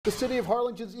The City of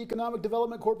Harlingen's Economic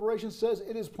Development Corporation says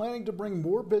it is planning to bring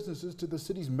more businesses to the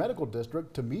city's medical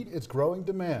district to meet its growing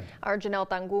demand. Our Janelle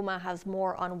Tanguma has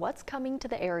more on what's coming to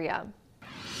the area.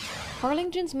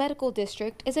 Harlingen's medical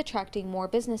district is attracting more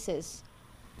businesses.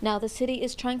 Now the city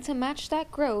is trying to match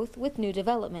that growth with new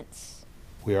developments.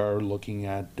 We are looking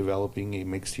at developing a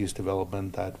mixed-use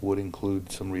development that would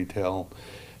include some retail,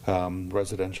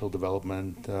 residential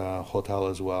development, hotel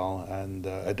as well, and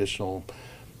additional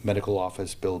medical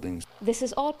office buildings. This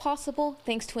is all possible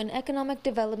thanks to an economic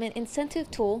development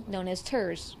incentive tool known as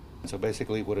TERS. So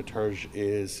basically what a TERS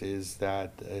is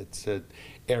that it's an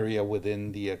area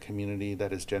within the community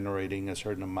that is generating a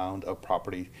certain amount of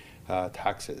property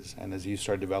taxes. And as you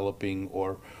start developing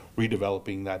or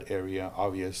redeveloping that area,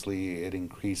 obviously it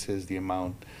increases the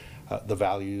amount, the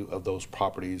value of those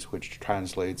properties, which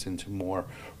translates into more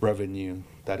revenue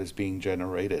that is being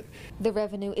generated. The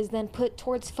revenue is then put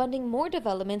towards funding more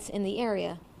developments in the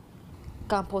area.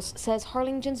 Campos says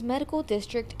Harlingen's medical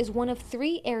district is one of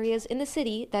 3 areas in the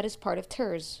city that is part of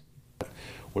TERS.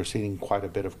 We're seeing quite a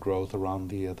bit of growth around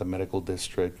the medical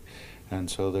district, and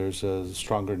so there's a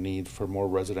stronger need for more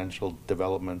residential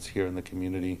developments here in the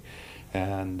community,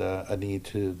 and a need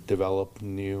to develop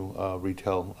new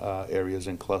retail areas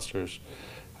and clusters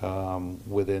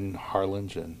within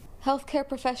Harlingen. Healthcare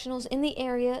professionals in the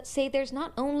area say there's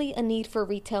not only a need for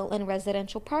retail and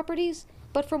residential properties,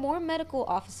 but for more medical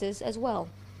offices as well.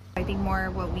 I think more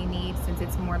what we need, since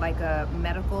it's more like a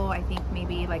medical, I think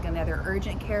maybe like another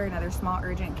urgent care, another small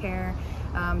urgent care.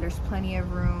 There's plenty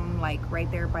of room like right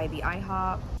there by the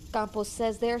IHOP. Campos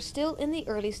says they're still in the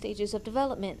early stages of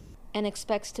development and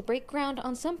expects to break ground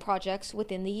on some projects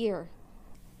within the year.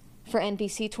 For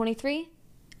NBC 23,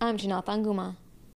 I'm Janelle Tanguma.